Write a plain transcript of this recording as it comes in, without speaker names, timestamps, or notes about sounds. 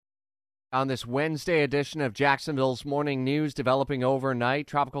On this Wednesday edition of Jacksonville's Morning News, developing overnight,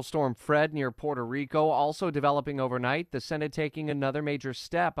 Tropical Storm Fred near Puerto Rico also developing overnight. The Senate taking another major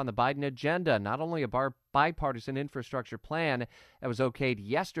step on the Biden agenda, not only a bipartisan infrastructure plan that was okayed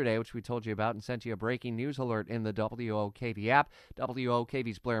yesterday, which we told you about and sent you a breaking news alert in the WOKV app.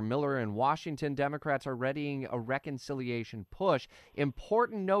 WOKV's Blair Miller in Washington. Democrats are readying a reconciliation push.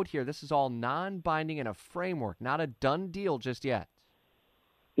 Important note here, this is all non-binding and a framework, not a done deal just yet.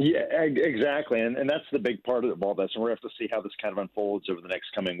 Yeah, exactly. And that's the big part of all this. And we're going to have to see how this kind of unfolds over the next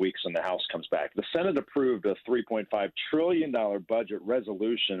coming weeks when the House comes back. The Senate approved a $3.5 trillion budget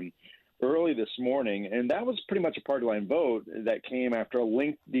resolution early this morning, and that was pretty much a party line vote that came after a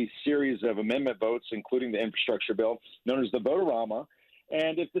lengthy series of amendment votes, including the infrastructure bill known as the Vote-A-Rama.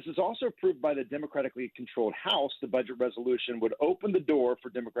 And if this is also approved by the democratically controlled House, the budget resolution would open the door for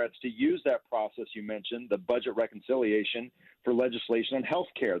Democrats to use that process you mentioned, the budget reconciliation, for legislation on health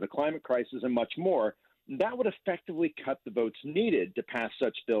care, the climate crisis, and much more. That would effectively cut the votes needed to pass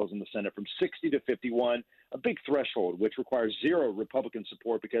such bills in the Senate from 60 to 51, a big threshold, which requires zero Republican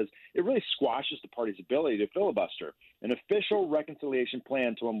support because it really squashes the party's ability to filibuster. An official reconciliation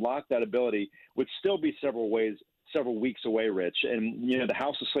plan to unlock that ability would still be several weeks away, Rich. And, the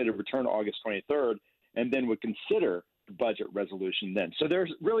House is slated to return August 23rd and then would consider the budget resolution then. So there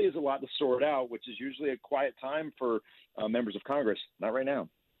really is a lot to sort out, which is usually a quiet time for members of Congress. Not right now.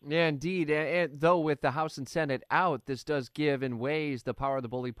 Yeah, indeed. And though with the House and Senate out, this does give in ways the power of the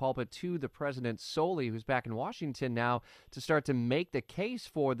bully pulpit to the president solely, who's back in Washington now, to start to make the case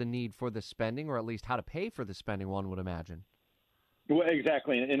for the need for the spending, or at least how to pay for the spending, one would imagine. Well,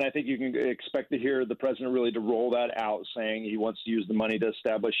 exactly. And I think you can expect to hear the president really to roll that out, saying he wants to use the money to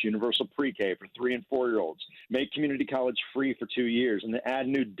establish universal pre-K for 3- and 4-year-olds, make community college free for 2 years, and add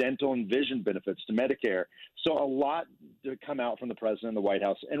new dental and vision benefits to Medicare. So a lot to come out from the president and the White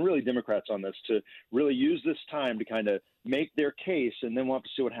House, and really Democrats on this, to really use this time to kind of make their case, and then we'll have to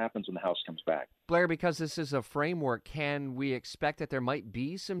see what happens when the House comes back. Blair, because this is a framework, can we expect that there might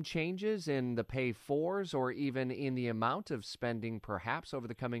be some changes in the pay-fors or even in the amount of spending perhaps over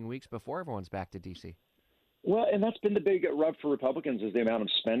the coming weeks before everyone's back to D.C.? Well, and that's been the big rub for Republicans, is the amount of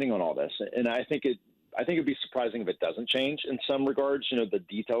spending on all this. And I think it'd be surprising if it doesn't change in some regards. The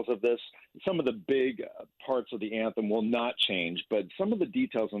details of this, some of the big parts of the anthem will not change, but some of the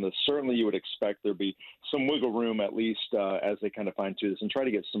details on this, certainly you would expect there'd be some wiggle room, at least as they kind of fine tune this and try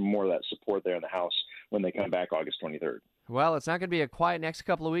to get some more of that support there in the House when they come back August 23rd. Well, it's not going to be a quiet next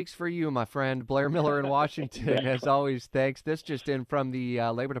couple of weeks for you, my friend. Blair Miller in Washington, Exactly. As always, thanks. This just in from the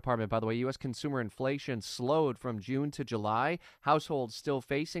Labor Department, by the way. U.S. consumer inflation slowed from June to July. Households still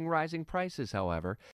facing rising prices, however.